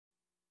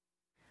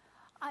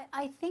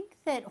I think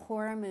that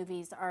horror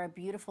movies are a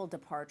beautiful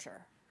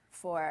departure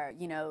for,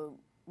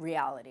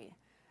 reality.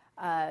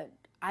 Uh,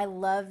 I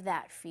love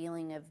that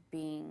feeling of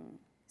being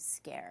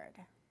scared.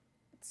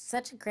 It's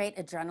such a great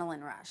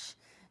adrenaline rush.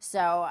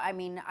 So, I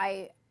mean,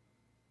 I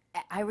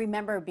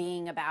remember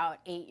being about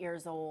 8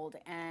 years old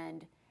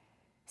and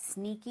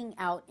sneaking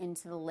out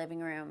into the living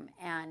room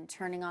and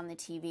turning on the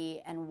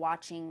TV and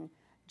watching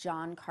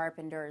John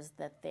Carpenter's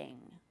The Thing.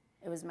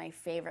 It was my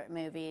favorite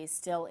movie,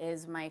 still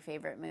is my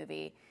favorite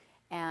movie.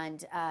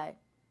 And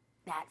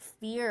that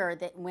fear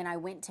that when I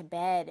went to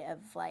bed of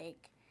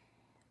like,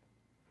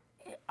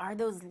 are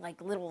those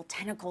like little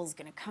tentacles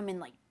gonna come and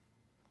like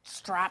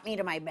strap me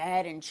to my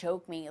bed and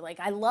choke me? Like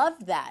I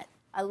loved that.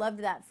 I loved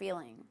that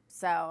feeling.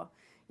 So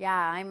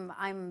yeah,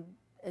 I'm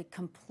a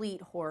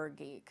complete horror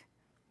geek.